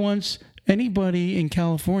wants anybody in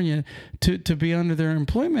California to be under their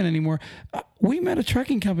employment anymore. We met a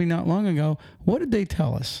trucking company not long ago. What did they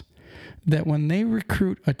tell us? That when they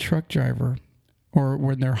recruit a truck driver or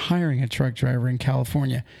when they're hiring a truck driver in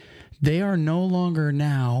California, they are no longer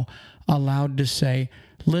now allowed to say,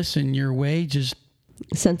 listen, your wage is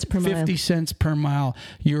Cents per mile. 50 cents per mile.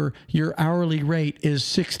 Your hourly rate is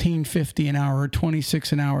 $16.50 an hour or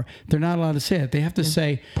 $26 an hour. They're not allowed to say it. They have to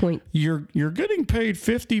say, Point. You're getting paid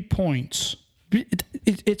 50 points.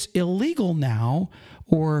 It's illegal now,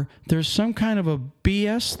 or there's some kind of a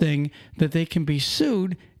BS thing that they can be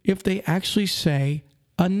sued if they actually say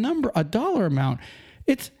a dollar amount.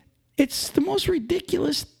 It's the most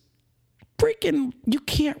ridiculous. Freaking, you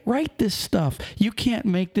can't write this stuff. You can't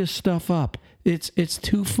make this stuff up. It's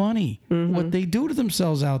too funny what they do to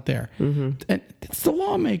themselves out there. And it's the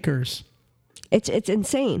lawmakers. It's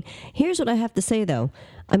insane. Here's what I have to say, though.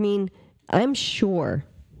 I mean, I'm sure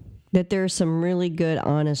that there's some really good,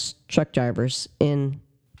 honest truck drivers in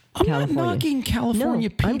California. I'm not knocking California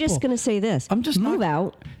No, people. I'm just going to say this. I'm just move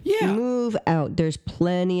out. Yeah. Move out. There's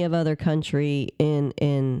plenty of other country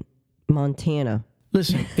in Montana.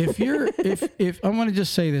 Listen, if I want to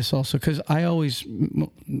just say this also, because I always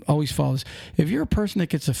follow this. If you're a person that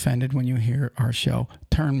gets offended when you hear our show,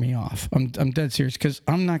 turn me off. I'm dead serious because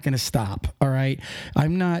I'm not going to stop. All right,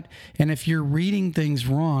 I'm not. And if you're reading things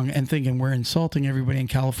wrong and thinking we're insulting everybody in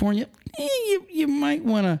California, you might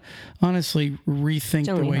want to honestly rethink It's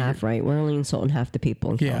the only way. half right. We're only insulting half the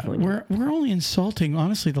people in California. we're only insulting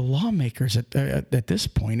honestly the lawmakers at this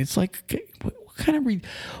point. It's like what kind of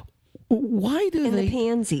why do and they? the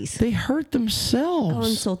pansies. They hurt themselves. Go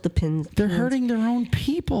insult the pins. They're hurting their own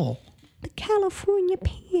people. The California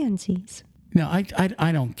pansies. No,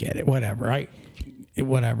 I don't get it. Whatever.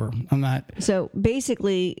 Whatever. I'm not. So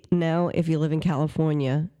basically, now if you live in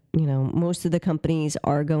California, most of the companies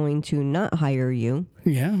are going to not hire you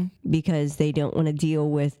Yeah. because they don't want to deal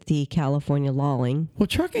with the California lawing. Well,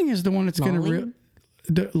 trucking is the one that's going to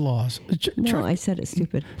the laws. No, I said it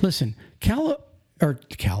stupid. Listen,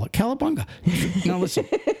 Cowabunga. Now listen,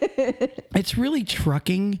 it's really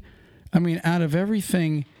trucking. I mean, out of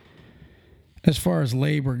everything, as far as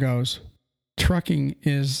labor goes, trucking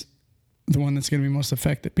is the one that's going to be most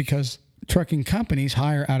affected because trucking companies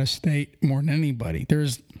hire out of state more than anybody.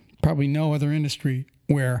 There's probably no other industry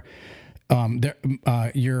where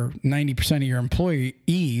your 90% of your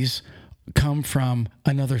employees come from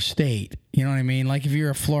another state. You know what I mean? Like if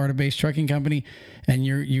you're a Florida-based trucking company and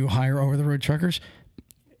you hire over-the-road truckers,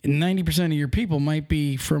 90% of your people might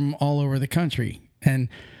be from all over the country. And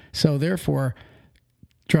so therefore,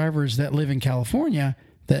 drivers that live in California,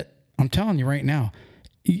 that I'm telling you right now,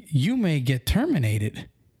 you may get terminated.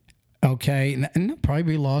 Okay, and there'll probably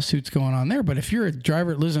be lawsuits going on there. But if you're a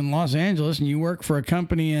driver that lives in Los Angeles and you work for a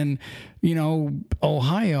company in,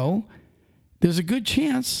 Ohio, there's a good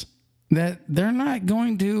chance that they're not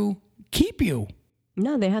going to keep you.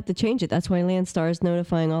 No, they have to change it. That's why Landstar is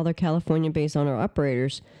notifying all their California-based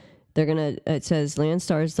owner-operators. It says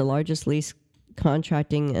Landstar is the largest lease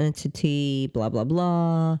contracting entity, blah, blah,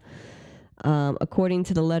 blah. According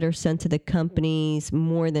to the letter sent to the companies,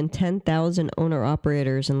 more than 10,000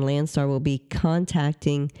 owner-operators and Landstar will be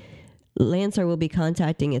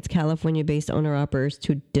contacting its California-based owner-operators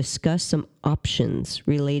to discuss some options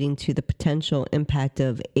relating to the potential impact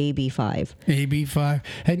of AB5. AB5.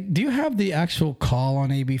 And do you have the actual call on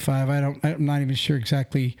AB5? I'm not even sure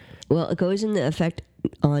exactly. Well, it goes into effect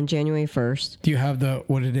on January 1st. Do you have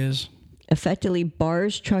what it is? Effectively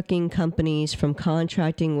bars trucking companies from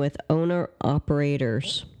contracting with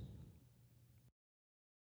owner-operators.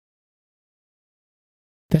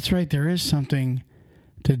 That's right. There is something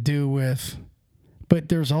to do with, but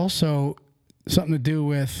there's also something to do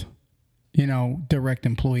with, direct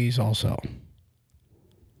employees also.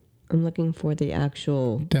 I'm looking for the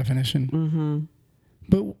actual definition. Mm-hmm.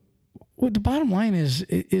 But what the bottom line is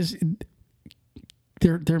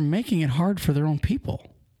they're making it hard for their own people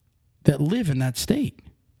that live in that state.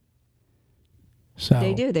 So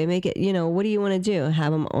they do. They make it, what do you want to do?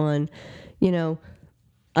 Have them on,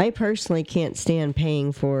 I personally can't stand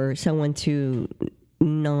paying for someone to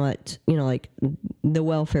not, like the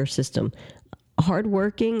welfare system.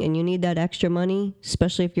 Hardworking and you need that extra money,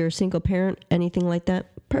 especially if you're a single parent, anything like that,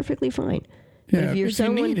 perfectly fine. Yeah, if you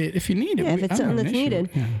need it. Yeah, if it's something that's needed.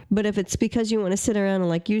 Yeah. But if it's because you want to sit around and,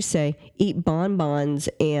 like you say, eat bonbons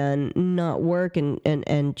and not work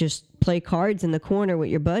and just play cards in the corner with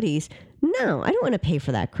your buddies, no, I don't want to pay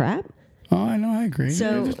for that crap. Oh, I know, I agree.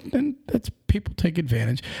 So, and that's people take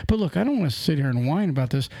advantage. But look, I don't want to sit here and whine about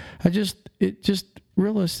this.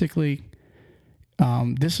 Realistically,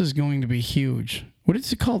 this is going to be huge. What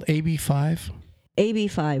is it called? AB5?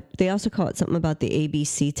 AB5. They also call it something about the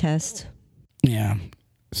ABC test. Yeah.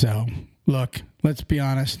 So, look, let's be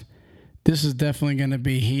honest. This is definitely going to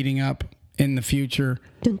be heating up in the future.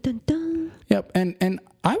 Dun, dun, dun. Yep. And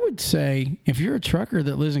I would say if you're a trucker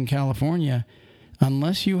that lives in California,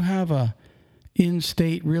 unless you have a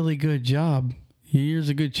in-state really good job, here's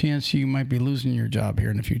a good chance you might be losing your job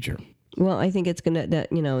here in the future. Well, I think it's going to,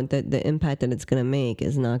 the impact that it's going to make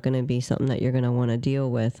is not going to be something that you're going to want to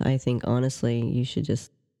deal with. I think, honestly, you should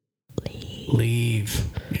just leave.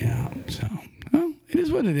 Yeah. So, well, it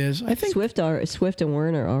is what it is. I think Swift and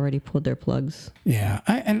Werner already pulled their plugs. Yeah.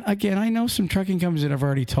 And again, I know some trucking companies that have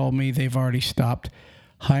already told me they've already stopped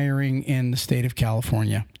hiring in the state of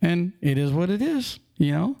California. And it is what it is.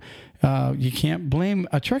 You can't blame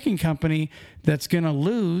a trucking company that's going to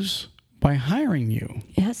lose by hiring you.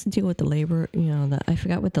 It has to do with the labor, I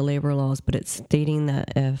forgot what the labor laws, but it's stating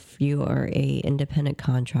that if you are a independent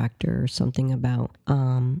contractor or something about,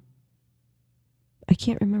 I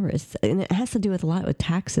can't remember. And it has to do with a lot with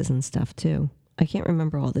taxes and stuff too. I can't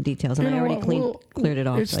remember all the details, and I already cleared it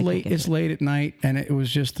off. It's late. It's late at night, and it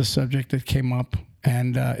was just the subject that came up,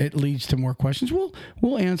 and it leads to more questions.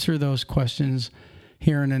 We'll answer those questions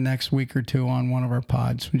here in the next week or two on one of our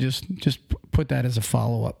pods. We just put that as a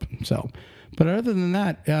follow-up. So, but other than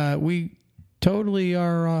that, we totally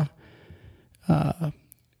are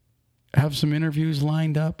have some interviews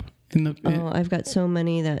lined up. I've got so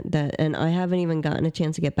many that, and I haven't even gotten a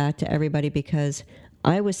chance to get back to everybody because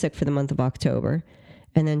I was sick for the month of October,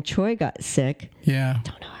 and then Troy got sick. Yeah.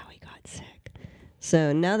 Don't know how he got sick.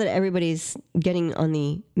 So now that everybody's getting on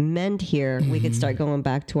the mend here, we could start going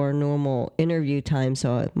back to our normal interview time.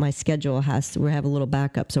 So my schedule we have a little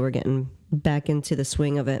backup. So we're getting back into the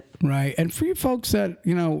swing of it. Right. And for you folks that,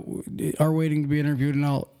 are waiting to be interviewed and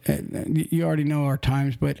all, you already know our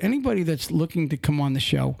times, but anybody that's looking to come on the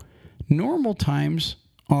show, normal times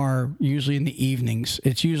are usually in the evenings.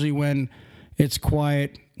 It's usually when it's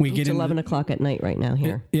quiet. It's 11 o'clock at night right now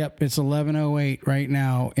here. Yep. It's 11:08 right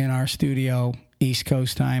now in our studio, East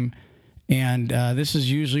Coast time. And this is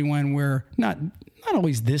usually when we're not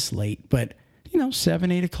always this late, but,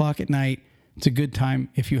 7, 8 o'clock at night. It's a good time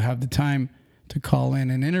if you have the time to call in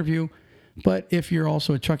and interview. But if you're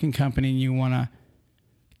also a trucking company and you want to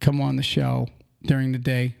come on the show during the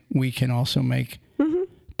day, we can also make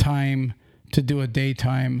time to do a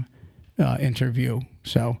daytime interview.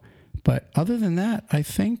 So, but other than that, I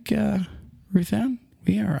think, Ruth Ann,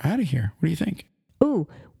 we are out of here. What do you think? Ooh,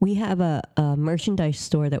 we have a merchandise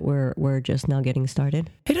store that we're just now getting started.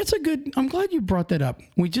 Hey, that's a good. I'm glad you brought that up.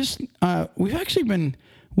 We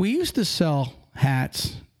used to sell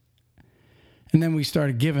hats, and then we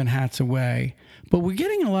started giving hats away. But we're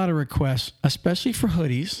getting a lot of requests, especially for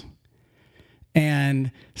hoodies.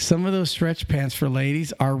 And some of those stretch pants for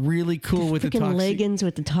ladies are really cool with the freaking leggings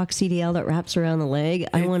with the Talk CDL that wraps around the leg.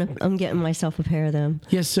 I'm getting myself a pair of them.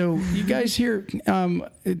 Yeah, so you guys here,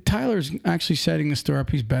 Tyler's actually setting the store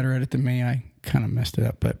up. He's better at it than me. I kind of messed it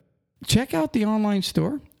up, but check out the online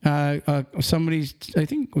store. Somebody, I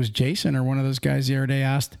think it was Jason or one of those guys the other day,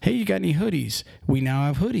 asked, "Hey, you got any hoodies?" We now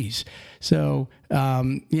have hoodies. So,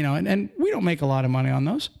 and we don't make a lot of money on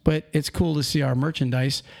those, but it's cool to see our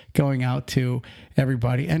merchandise going out to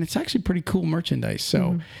everybody. And it's actually pretty cool merchandise.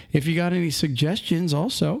 So if you got any suggestions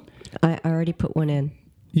also. I already put one in.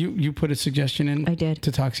 You put a suggestion in? I did.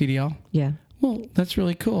 To Talk CDL? Yeah. Well, that's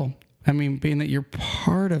really cool. I mean, being that you're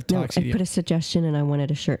part of Talk CDL. I put a suggestion and I wanted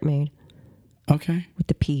a shirt made. Okay. With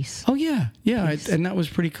the peace. Oh, yeah. Yeah. And that was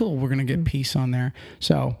pretty cool. We're going to get peace on there.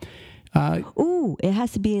 So. It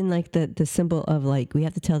has to be in like the symbol of like, we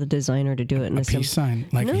have to tell the designer to do it in a peace sign.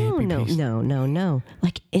 Like no.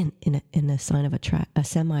 Like in a sign of a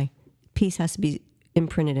semi. Peace has to be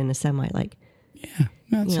imprinted in a semi. Like, yeah.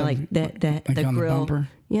 That's like the grill. The bumper.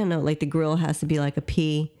 Yeah, no, like the grill has to be like a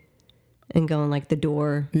P and going like the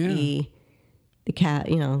door, E, the cat,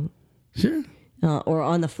 Sure. Or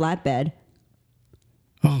on the flatbed.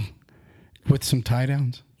 Oh, with some tie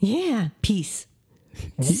downs. Yeah, peace.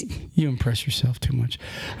 You impress yourself too much.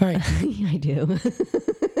 All right. I do.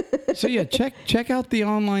 So yeah, check out the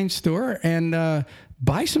online store and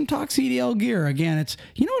buy some Talk CDL gear. Again, it's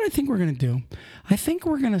what I think we're gonna do. I think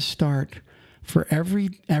we're gonna start for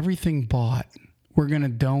everything bought. We're gonna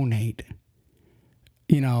donate.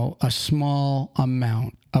 A small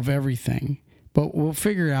amount of everything, but we'll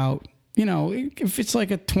figure out. If it's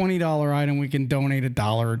like a $20 item, we can donate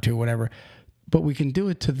 $1 or $2, whatever. But we can do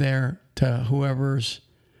it to whoever's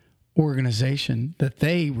organization that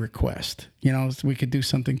they request. So we could do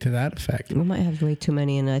something to that effect. We might have way too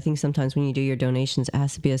many, and I think sometimes when you do your donations, it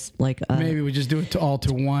has to be maybe we just do it all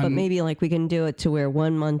to one. But maybe like we can do it to where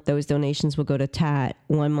 1 month those donations will go to TAT,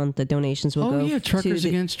 1 month the donations will go. Oh yeah, Truckers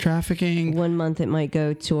Against Trafficking. 1 month it might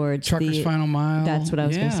go towards Truckers Final Mile. That's what I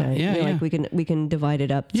was going to say. Yeah. Like we can divide it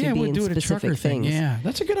up to be we'll in do specific things. Yeah,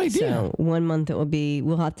 that's a good idea. So 1 month it will be.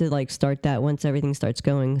 We'll have to like start that once everything starts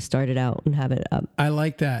going. Start it out and have it up. I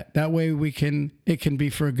like that. That way it can be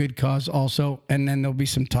for a good cause also, and then there'll be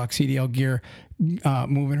some Talk CDL gear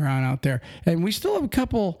moving around out there. And we still have a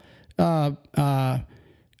couple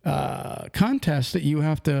contests that you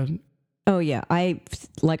have to. Oh yeah,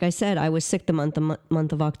 like I said, I was sick the month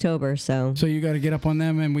of October, so you got to get up on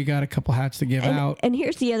them, and we got a couple hats to give out. And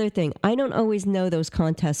here's the other thing: I don't always know those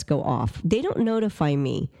contests go off. They don't notify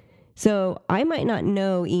me. So I might not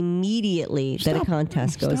know immediately that a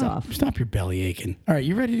contest goes off. Stop your belly aching. All right,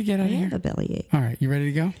 you ready to get out of here? I have a belly ache. All right, you ready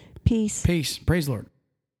to go? Peace. Peace. Praise the Lord.